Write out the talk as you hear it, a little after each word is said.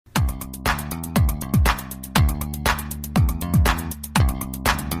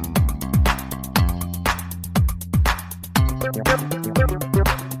Hello,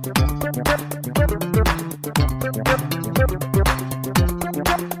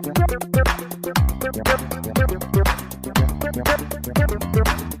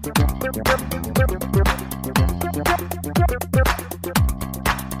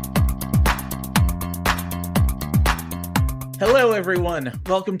 everyone.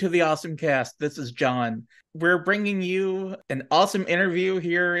 Welcome to the OSMcast. This is John. We're bringing you an awesome interview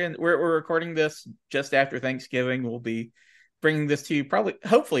here, and we're recording this just after Thanksgiving. We'll be bringing this to you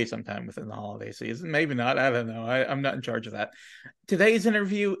hopefully sometime within the holiday season. Maybe not. I don't know. I'm not in charge of that. Today's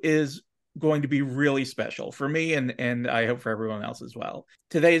interview is going to be really special for me, and I hope for everyone else as well.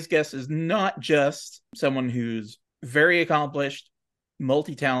 Today's guest is not just someone who's very accomplished,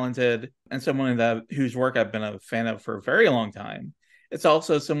 multi-talented, and someone whose work I've been a fan of for a very long time. It's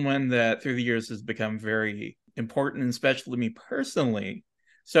also someone that through the years has become very important and special to me personally.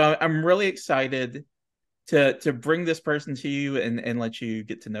 So I'm really excited to bring this person to you and let you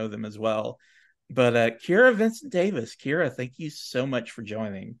get to know them as well. But Kira Vincent-Davis, Kira, thank you so much for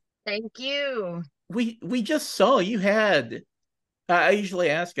joining. Thank you. We just saw you had, I usually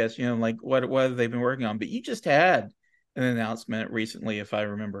ask us, like what have they been working on, but you just had an announcement recently, if I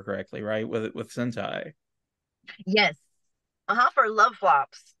remember correctly, right? With Sentai. Yes. For Love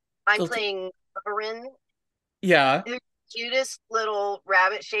Flops. I'm playing Rin. Yeah. The cutest little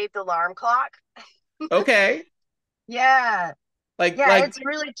rabbit-shaped alarm clock. Okay. Yeah. Like it's a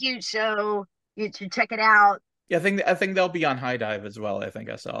really cute show. You should check it out. Yeah, I think they'll be on High Dive as well. I think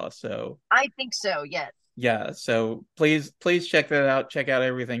I saw. So I think so, yes. Yeah, so please check that out. Check out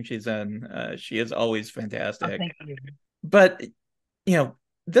everything she's in. She is always fantastic. Oh, thank you. But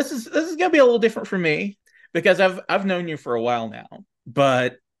this is gonna be a little different for me because I've known you for a while now.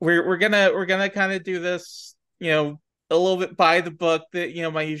 But we're gonna kind of do this, a little bit by the book, that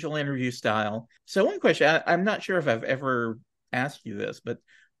my usual interview style. So one question, I'm not sure if I've ever asked you this, but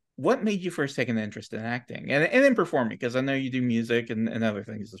what made you first take an interest in acting and in performing? Because I know you do music and other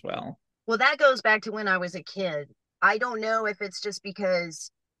things as well. Well, that goes back to when I was a kid. I don't know if it's just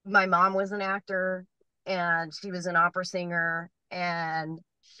because my mom was an actor and she was an opera singer and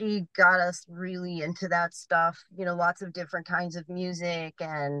she got us really into that stuff, lots of different kinds of music.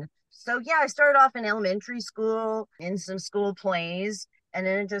 And so, yeah, I started off in elementary school in some school plays, and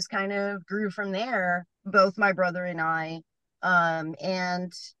then it just kind of grew from there, both my brother and I.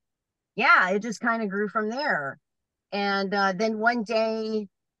 And yeah, it just kind of grew from there. And then one day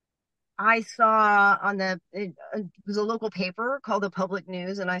I saw it was a local paper called the Public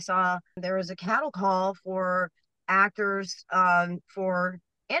News, and I saw there was a cattle call for actors for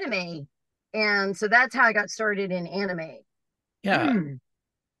anime. And so that's how I got started in anime. Yeah.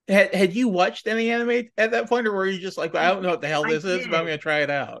 Had you watched any anime at that point, or were you just like, I don't know what the hell this is, but I'm going to try it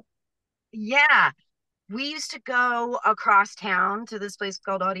out? Yeah. We used to go across town to this place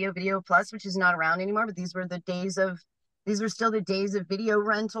called Audio Video Plus, which is not around anymore, but these were still the days of video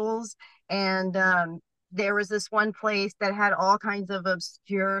rentals. And there was this one place that had all kinds of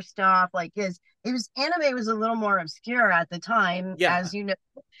obscure stuff. Like anime was a little more obscure at the time, as you know.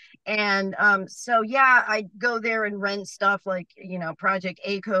 And so yeah, I'd go there and rent stuff like, Project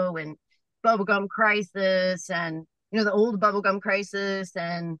A-ko and Bubblegum Crisis and, the old Bubblegum Crisis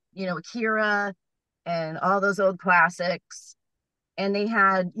and, Akira and all those old classics. And they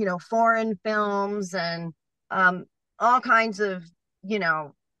had, foreign films and all kinds of,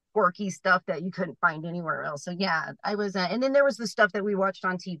 quirky stuff that you couldn't find anywhere else. So yeah, I was, and then there was the stuff that we watched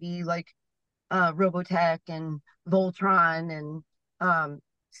on TV, like Robotech and Voltron and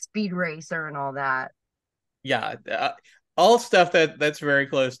Speed Racer and all that. Yeah, all stuff that's very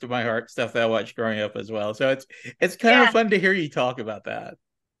close to my heart, stuff that I watched growing up as well. So it's kind of fun to hear you talk about that.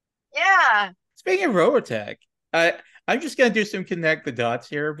 Yeah. Speaking of Robotech, I'm just gonna do some connect the dots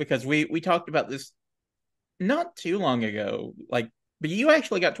here because we talked about this not too long ago. But you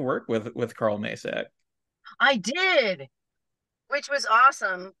actually got to work with Carl Macek. I did, which was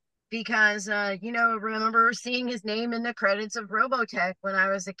awesome because remember seeing his name in the credits of Robotech when I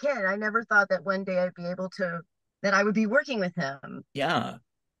was a kid. I never thought that one day that I would be working with him. Yeah.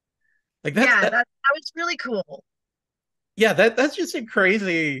 That was really cool. Yeah, that's just a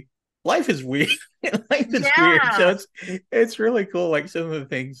crazy. Life is weird. Life is weird. So it's really cool, like some of the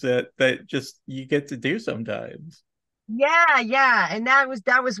things that just you get to do sometimes. Yeah. And that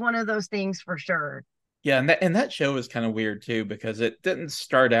was one of those things for sure. Yeah, and that show is kind of weird too because it didn't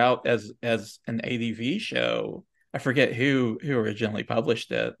start out as an ADV show. I forget who originally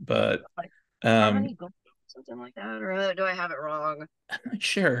published it, but something like that, or do I have it wrong? I'm not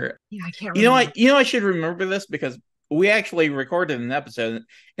sure. Yeah, I can't remember. I should remember this because we actually recorded an episode,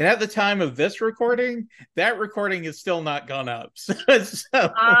 and at the time of this recording, that recording is still not gone up.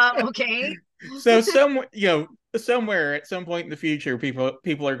 Okay. So somewhere at some point in the future,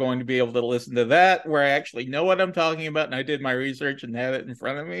 people are going to be able to listen to that where I actually know what I'm talking about and I did my research and had it in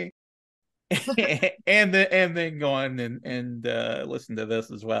front of me. and then go on and listen to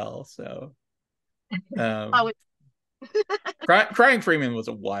this as well. So Oh, Crying Freeman was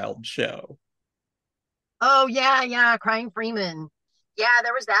a wild show. oh yeah, Crying Freeman. Yeah,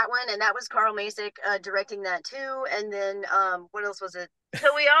 there was that one, and that was Carl Masick directing that too. And then what else was it? So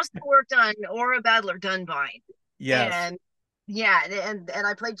we also worked on Aura Battler Dunbine, Yes. and yeah, and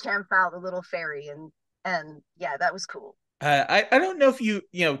I played Chamfowl, the little fairy, and yeah, that was cool. I don't know if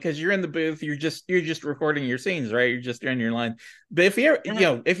because you're in the booth, you're just recording your scenes, right? You're just doing your line. But if you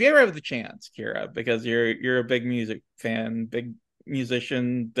ever have the chance, Kira, because you're a big music fan, big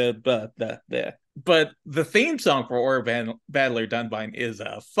musician, but the theme song for Battler Dunbine is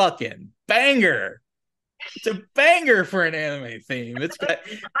a fucking banger. It's a banger for an anime theme. It's got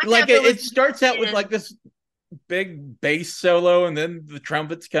I like have to it listen starts out with again. like this big bass solo, and then the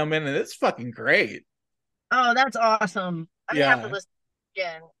trumpets come in, and it's fucking great. Oh, that's awesome. I'm gonna have to Yeah, listen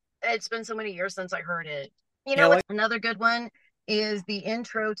again. It's been so many years since I heard it. You yeah, know like what's another good one is the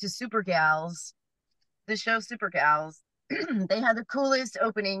intro to Super Gals, the show Super Gals. They had the coolest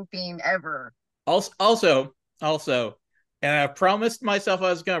opening theme ever. also, and I promised myself I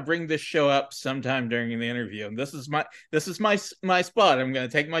was going to bring this show up sometime during the interview, and this is my spot. I'm going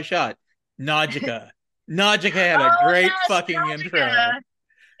to take my shot. Najica, Najica had a Oh great yes, fucking intro. Najica.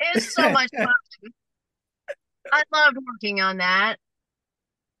 It's so much fun. I loved working on that.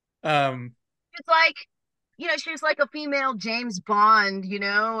 um, It's like, she's like a female James Bond,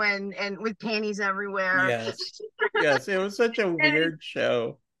 and with panties everywhere. yes, yes, it was such a And weird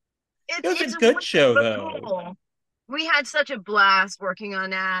show. It was a it's good weird show but though. cool. We had such a blast working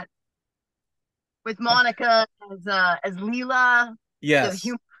on that with Monica as Leela, the Yes,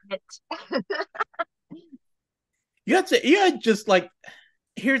 human. you had just like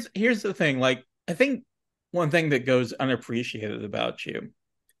here's the thing. Like I think one thing that goes unappreciated about you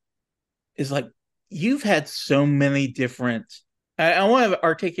is like you've had so many different. I want to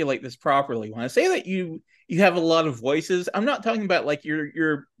articulate this properly. When I say that you have a lot of voices, I'm not talking about like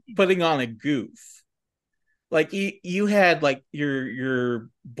you're putting on a goof. Like you had like your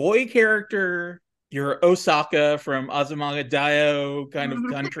boy character, your Osaka from Azumanga Daioh kind of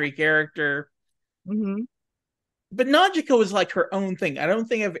country character. Mhm. But Najiko was like her own thing. I don't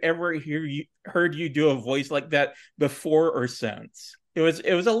think I've ever heard you do a voice like that before or since. It was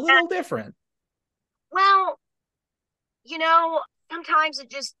a little different. Well, you know, sometimes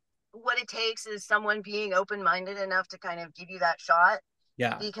what it takes is someone being open-minded enough to kind of give you that shot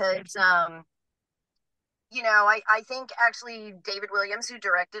Yeah, because I think actually David Williams, who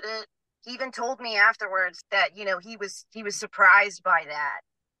directed it, he even told me afterwards that, he was surprised by that.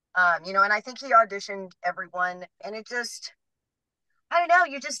 And I think he auditioned everyone, and it just, I don't know,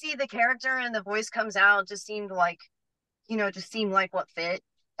 you just see the character and the voice comes out, just seemed like what fit.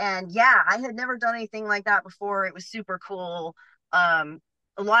 And yeah, I had never done anything like that before. It was super cool. Um,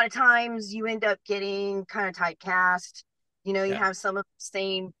 a lot of times you end up getting kind of typecast. You yeah, have some of the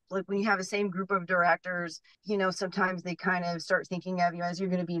same, like when you have the same group of directors, sometimes they kind of start thinking of you as you're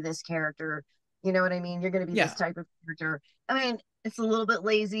going to be this character. You know what I mean? You're going to be this yeah, type of character. I mean, it's a little bit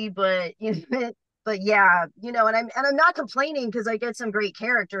lazy, but but yeah, and I'm not complaining because I get some great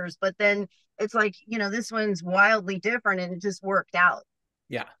characters, but then it's like, this one's wildly different and it just worked out.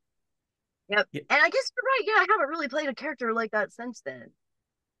 yeah. Yep. Yeah. And I guess you're right. Yeah, I haven't really played a character like that since then.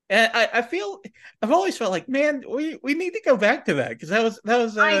 And I've always felt like, man, we need to go back to that because that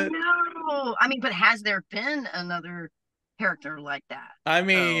was I know. I mean, but has there been another character like that? I So,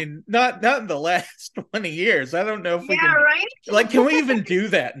 mean, not in the last 20 years. I don't know if we yeah, can right? like can we even do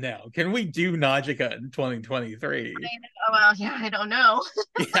that now? Can we do Najika in 2023? I know. Well, yeah, I don't know.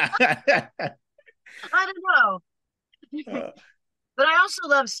 Yeah. I don't know. uh, But I also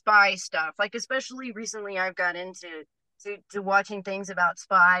love spy stuff. Like, especially recently, I've got into to watching things about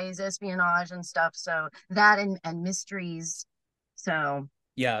spies, espionage, and stuff. So that and mysteries. So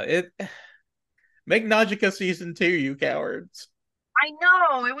yeah, it make Najika season 2, you cowards. I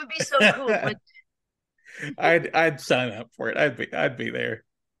know it would be so cool. But I'd sign up for it. I'd be there.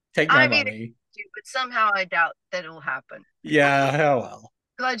 Take my I mean, money. but somehow I doubt that it'll happen. Yeah, hell well.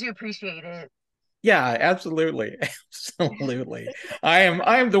 Glad you appreciate it. Yeah, absolutely. Absolutely. I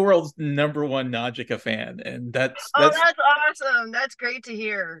am the world's number one Najika fan, and that's Oh, that's that's awesome. That's great to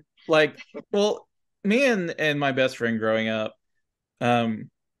hear. like well, me and my best friend growing up, um,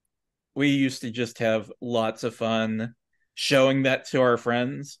 we used to just have lots of fun showing that to our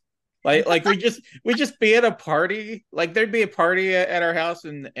friends. Like we just be at a party. Like there'd be a party at our house,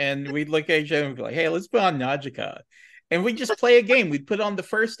 and we'd look at each other and be like, "Hey, let's put on Najica," and we just play a game. We'd put on the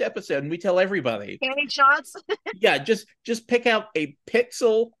first episode, and we tell everybody, Panty shots. "Yeah, just pick out a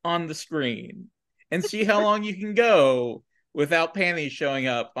pixel on the screen and see how long you can go without panties showing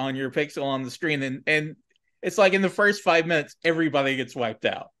up on your pixel on the screen." And it's like in the first 5 minutes, everybody gets wiped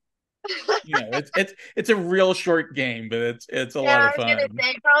out. It's a real short game, but it's a Yeah, lot I of was gonna fun.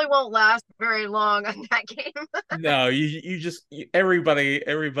 say probably won't last very long on that game. No, you just everybody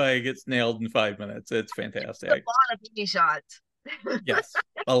gets nailed in 5 minutes. It's A fantastic. lot of panty shots. Yes,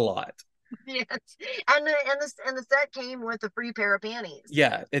 a lot. Yes, and the set came with a free pair of panties,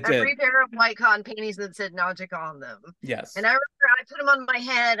 Yeah, it a did. free pair of white cotton panties that said Najica on them. Yes, And I remember I put them on my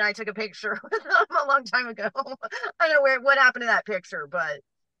head and I took a picture with them a long time ago. I don't know what happened to that picture, but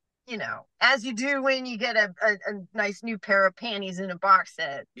as you do when you get a nice new pair of panties in a box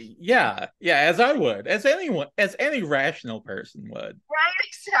set. yeah, as I would, as any rational person would. Right,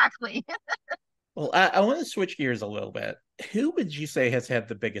 exactly. Well, I want to switch gears a little bit. Who would you say has had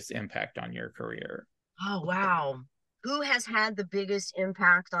the biggest impact on your career? Oh, wow. Who has had the biggest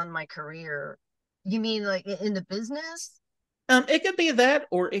impact on my career? You mean like in the business? It could be that,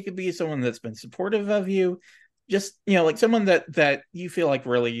 or it could be someone that's been supportive of you. Just like someone that you feel like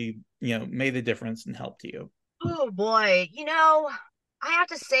really made a difference and helped you. Oh boy, I have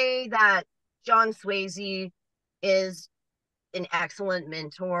to say that John Swayze is an excellent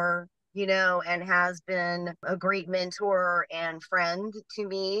mentor, and has been a great mentor and friend to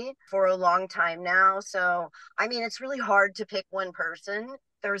me for a long time now. So, I mean, it's really hard to pick one person.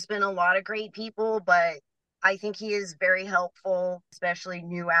 There's been a lot of great people, but I think he is very helpful, especially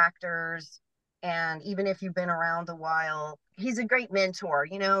new actors. And even if you've been around a while, he's a great mentor.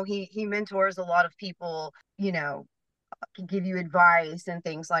 He mentors a lot of people, can give you advice and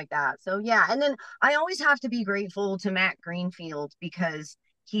things like that. So yeah, and then I always have to be grateful to Matt Greenfield because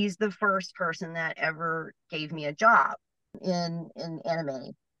he's the first person that ever gave me a job in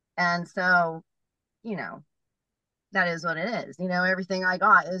anime. And so, you know, that is what it is. Everything I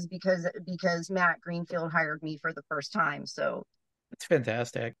got is because Matt Greenfield hired me for the first time. So It's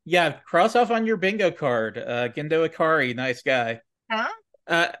fantastic. Yeah, cross off on your bingo card. Gendo Ikari, nice guy. huh?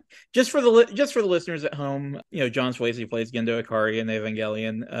 Uh, just for the listeners at home, John Swayze plays Gendo Ikari in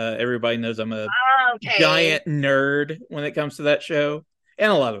Evangelion. Everybody knows I'm a Okay. giant nerd when it comes to that show,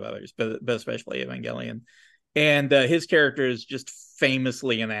 and a lot of others, but especially Evangelion. And his character is just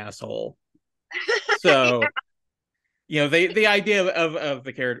famously an asshole. So the idea of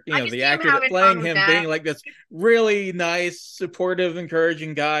the character, I can the see him actor that having playing fun with him that. being like this really nice, supportive,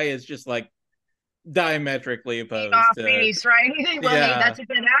 encouraging guy is just like diametrically opposed Off to. base, right? Well, hey, Yeah, that's a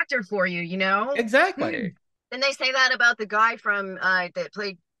good actor for you. exactly. And they say that about the guy from that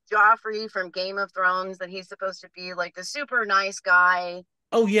played Joffrey from Game of Thrones, that he's supposed to be like the super nice guy.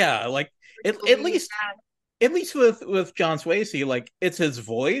 Oh yeah, like at Believe least that. with John Swayze, like it's his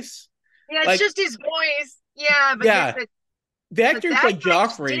voice. Yeah, it's Like, just his voice. Yeah, but yeah, the but actor who that played guy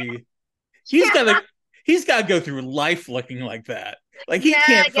just did. Joffrey, he's Yeah, gotta he's gotta go through life looking like that. Like he yeah,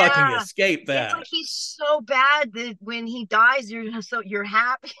 can't fucking yeah. escape It's that. like he's so bad that when he dies, you're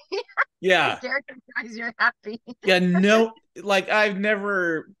happy. The Yeah. character dies, you're happy. Yeah, no, like I've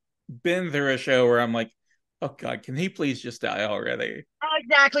never been through a show where I'm like, oh God, can he please just die already? Oh,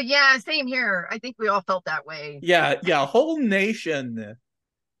 exactly. Yeah, same here. I think we all felt that way. Yeah, a whole nation,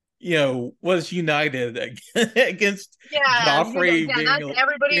 was united against Yeah, Joffrey yeah. That's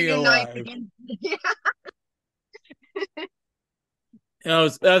everybody being unites alive. again. Yeah, That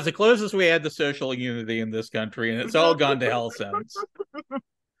was the closest we had to social unity in this country, and it's all gone to hell since.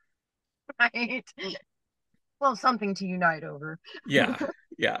 right. Well, something to unite over. Yeah,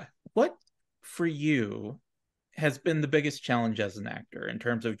 yeah. What for you has been the biggest challenge as an actor in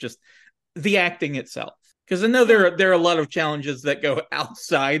terms of just the acting itself? Because I know there are a lot of challenges that go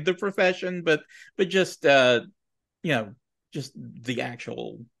outside the profession, but just you know just the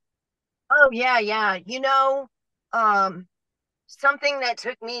actual. Oh yeah, yeah. Um, something that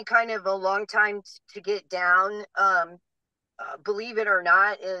took me kind of a long time to get down, believe it or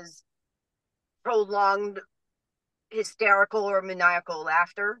not, is prolonged hysterical or maniacal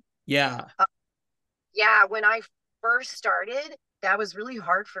laughter. Yeah, Uh, yeah, when I first started, that was really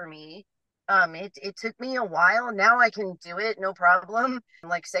hard for me. It took me a while. Now I can do it, no problem,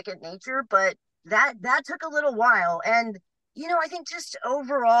 like second nature. But that took a little while, and I think just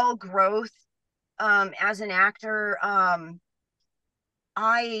overall growth as an actor.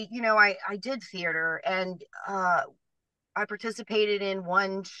 I did theater, and I participated in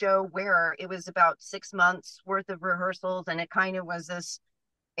one show where it was about 6 months worth of rehearsals, and it kind of was this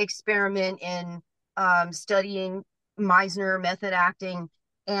experiment in studying Meisner method acting.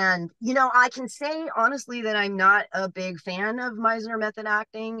 And, I can say honestly that I'm not a big fan of Meisner method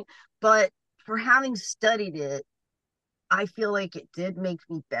acting, but for having studied it, I feel like it did make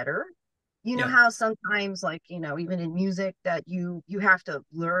me better. You know Yeah. how sometimes, like, even in music, that you have to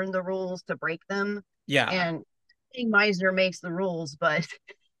learn the rules to break them. Yeah. And I think Meisner makes the rules, but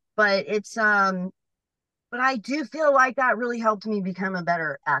it's but I do feel like that really helped me become a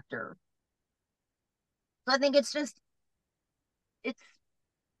better actor. So I think it's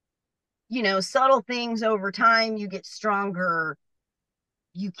subtle things over time. You get stronger.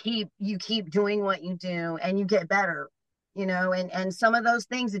 You keep doing what you do, and you get better. And some of those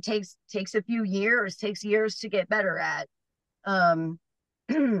things, it takes a few years, takes years to get better at. Um,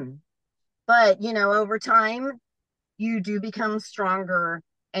 but over time, you do become stronger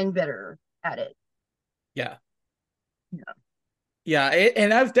and better at it. Yeah. Yeah. Yeah.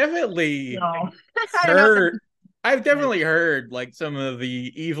 And I've definitely No, I know some heard people I've like, definitely heard like some of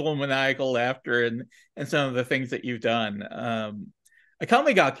the evil maniacal laughter and some of the things that you've done.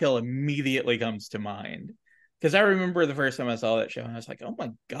 Akame Got Kill immediately comes to mind because I remember the first time I saw that show and I was like, oh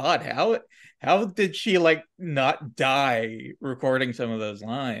my god, how did she like not die recording some of those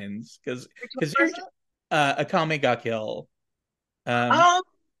lines? which Because one you're was it? Akame Got Kill. Um, Oh,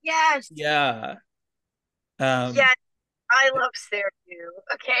 yes. yeah. Um, Yeah, I love Sarah too.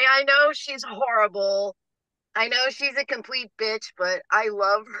 Okay, I know she's horrible. I know she's a complete bitch, but I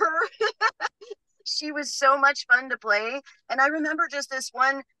love her. She was so much fun to play. And I remember just this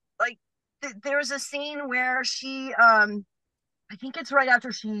one, like, there was a scene where I think it's right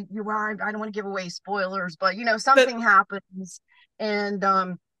after well, I don't want to give away spoilers, but that something happens, and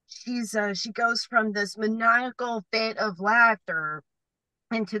she goes from this maniacal fit of laughter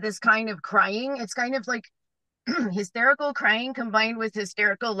into this kind of crying. It's kind of like hysterical crying combined with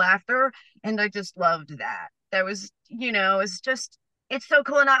hysterical laughter, and I just loved that. That was, it's so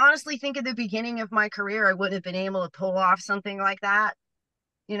cool. And I honestly think at the beginning of my career I wouldn't have been able to pull off something like that,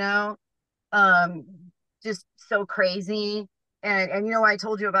 you know um just so crazy. And I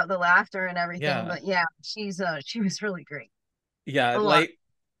told you about the laughter and everything, yeah. but yeah, she was really great. Yeah, A lot. like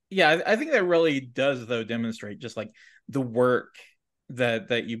yeah, I think that really does though demonstrate just like the work that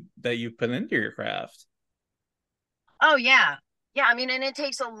you put into your craft. Oh yeah. Yeah, I mean, and it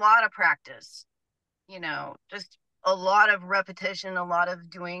takes a lot of practice, just a lot of repetition, a lot of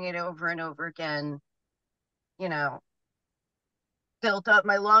doing it over and over again, you know, built up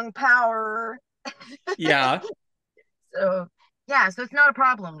my lung power. Yeah. So, yeah, so it's not a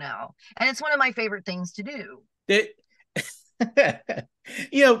problem now. And it's one of my favorite things to do. It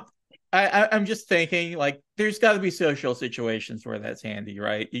you know, I'm just thinking like there's got to be social situations where that's handy,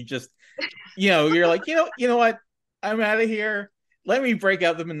 right? You just you're like, you know what? I'm out of here. Let me break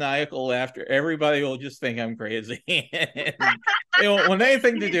out the maniacal laughter. Everybody will just think I'm crazy. And they won't want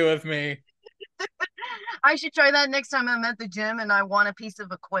anything to do with me. I should try that next time I'm at the gym and I want a piece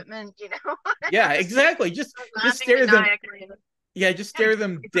of equipment, Yeah, just start exactly. Just laughing stare them. maniacally. Yeah, just stare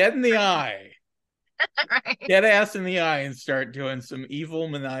them dead in the eye, Right. dead ass in the eye, and start doing some evil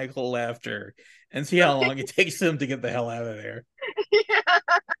maniacal laughter, and see how long it takes them to get the hell out of there. Yeah.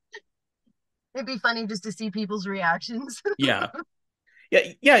 It'd be funny just to see people's reactions. Yeah,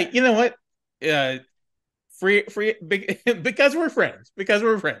 yeah, yeah. You know what? Uh, free, because we're friends. Because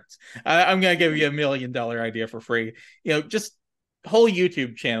we're friends. I'm gonna give you $1 million idea for free. Just whole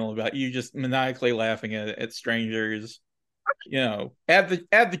YouTube channel about you just maniacally laughing at strangers. At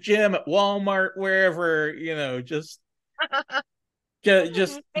the gym, at Walmart, wherever. Just Hey,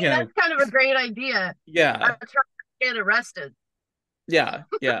 that's kind of a great idea. yeah, I'm trying to get arrested. yeah,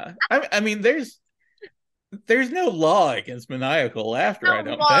 yeah. I mean, there's no law against maniacal laughter. I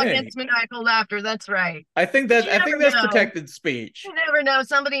No don't law think. against maniacal laughter. That's right. I think But that you I think never that's know. protected speech. You never know.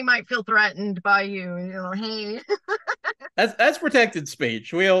 Somebody might feel threatened by you. Hey. That's protected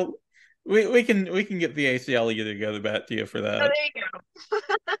speech. We can get the ACLU to go to bat to you for Oh, that. there you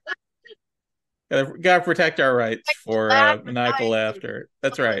go. Gotta protect our rights for Laugh maniacal maniacally. laughter.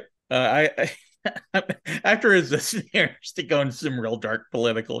 That's right. After resisting urge to go into some real dark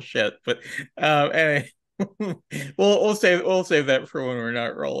political shit, but anyway, we'll save that for when we're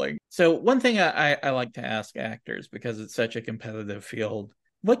not rolling. So one thing I like to ask actors because it's such a competitive field,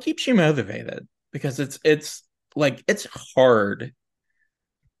 what keeps you motivated? Because it's like it's hard.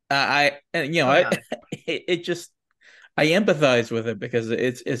 I and Oh yeah. it just I empathize with it because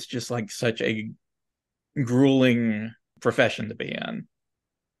it's just like such a grueling profession to be in.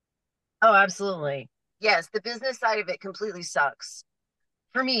 Oh, absolutely. yes, the business side of it completely sucks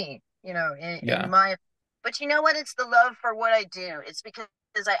for me, in Yeah. my, but you know what? It's the love for what I do. It's because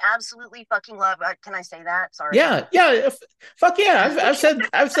I absolutely fucking love, can I say that? Sorry. Yeah, yeah, fuck yeah.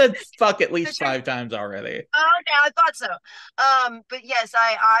 I've said fuck at least But you're, 5 times already. oh, okay, I thought so. But yes,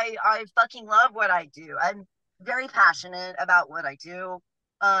 I fucking love what I do. I'm very passionate about what I do.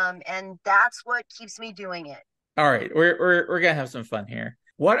 And that's what keeps me doing it. All right, we're gonna have some fun here.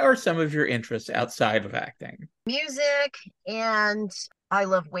 What are some of your interests outside of acting? Music, and I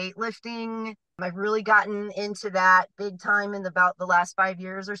love weightlifting. I've really gotten into that big time in about the last 5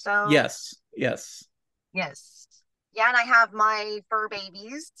 years or so. Yes, yes. Yes. Yeah, and I have my fur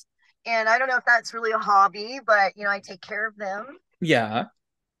babies. And I don't know if that's really a hobby, but I take care of them. Yeah.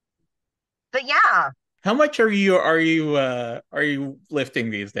 But yeah. How much are you lifting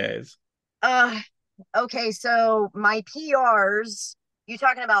these days? Uh okay, so my PRs, you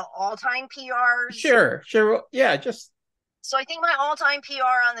talking about all-time PRs? Sure, sure. Yeah, just So I think my all-time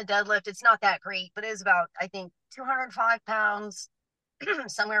PR on the deadlift, it's not that great, but it is about, I think, 205 pounds,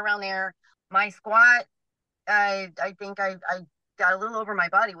 somewhere around there. My squat, I think I got a little over my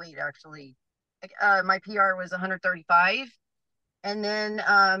body weight actually. My PR was 135. And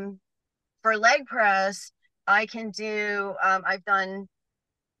then for leg press, I can do, I've done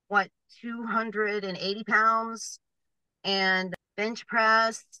what, 280 pounds. And bench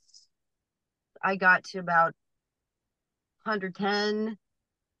press, I got to about 110. So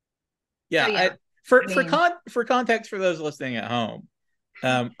yeah. yeah, For I mean, for context for those listening at home,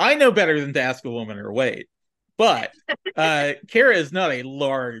 I know better than to ask a woman her weight, but Kara is not a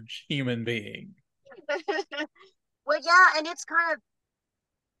large human being. well, yeah, and it's kind of,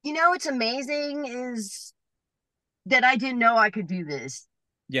 it's amazing is that I didn't know I could do this.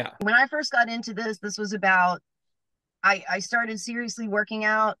 Yeah, When I first got into this was about, I started seriously working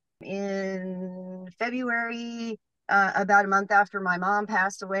out in February, about a month after my mom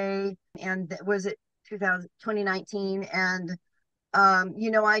passed away. And was it 2019? And,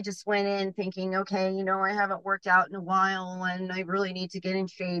 I just went in thinking, okay, I haven't worked out in a while and I really need to get in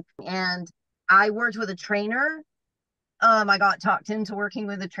shape. And I worked with a trainer. I got talked into working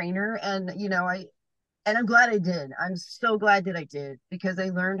with a trainer, and I'm glad I did. I'm so glad that I did, because I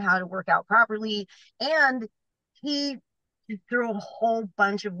learned how to work out properly. And he threw a whole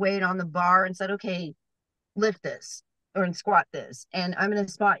bunch of weight on the bar and said, okay, lift this or squat this, and I'm going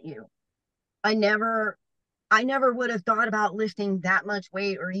to spot you. I never, I never would have thought about lifting that much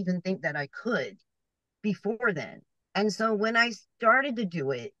weight or even think that I could before then. And so when I started to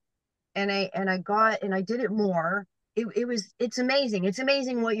do it, and I did it more, it's amazing. It's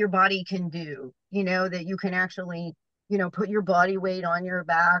amazing what your body can do, that you can actually, put your body weight on your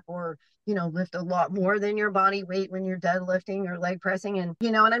back, or lift a lot more than your body weight when you're deadlifting or leg pressing. And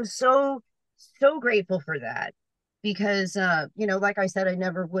and I'm so grateful for that, because like I said, I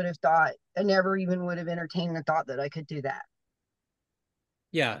never even would have entertained the thought that I could do that.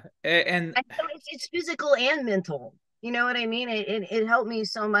 yeah, And so it's physical and mental. You know what I mean? It helped me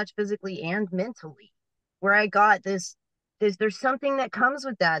so much physically and mentally. Where I got there's something that comes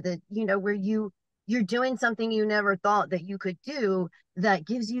with that, where you're doing something you never thought that you could do, that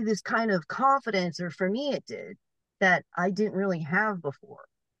gives you this kind of confidence, or for me it did, that I didn't really have before.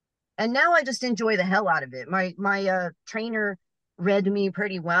 And now I just enjoy the hell out of it. My trainer read me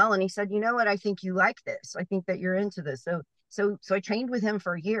pretty well, and he said, "You know what? I think you like this. I think that you're into this." So I trained with him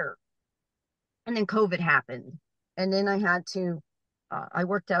for a year, and then COVID happened, and then I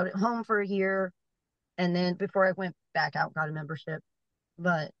worked out at home for a year, and then before I went back out, got a membership.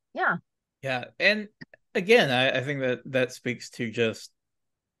 But yeah. yeah. And again, I think that speaks to just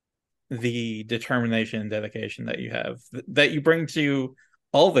the determination and dedication that you have, that you bring to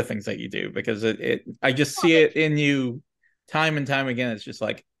all the things that you do, because I just Oh, see thank it in you time and time again. It's just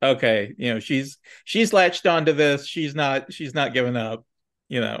like, okay, she's latched onto this. She's not giving up,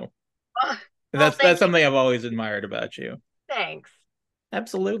 you know. you. Well, That's thank you. something I've always admired about you. Thanks.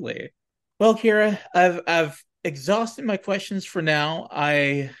 Absolutely. Well, Kira, I've exhausted my questions for now.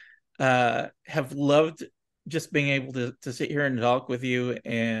 I have loved just being able to sit here and talk with you, It's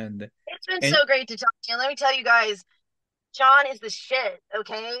been and so great to talk to you. Let me tell you guys, John is the shit,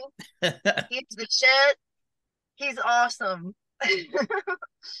 okay? He's the shit. He's awesome.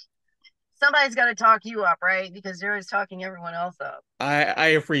 Somebody's got to talk you up, right? Because you're always talking everyone else up. I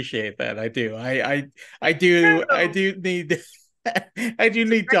appreciate that. I do. I do need I do He's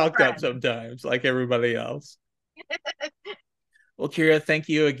a need great talked up friend. sometimes, like everybody else. Well, Kira, thank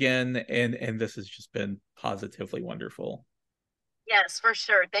you again, and this has just been positively wonderful. Yes, for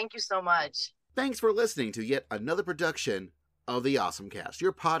sure. Thank you so much. Thanks for listening to yet another production of the OSMcast,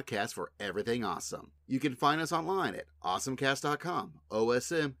 your podcast for everything awesome. You can find us online at OSMcast.com,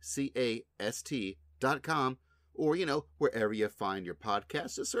 OSMcast.com, or, wherever you find your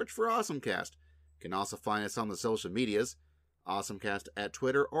podcast, just search for OSMcast. You can also find us on the social medias, OSMcast at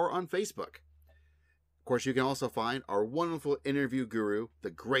Twitter or on Facebook. Of course, you can also find our wonderful interview guru, the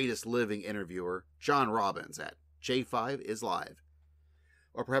greatest living interviewer, John Robbins, at J5 is Live.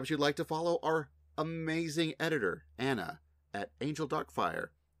 Or perhaps you'd like to follow our amazing editor, Anna, at Angel Darkfire.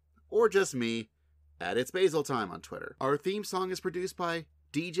 Or just me, at It's Basil Time on Twitter. Our theme song is produced by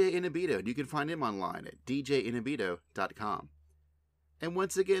DJ Inabito, and you can find him online at djinabito.com. And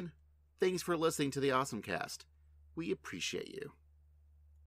once again, thanks for listening to the OSMcast. We appreciate you.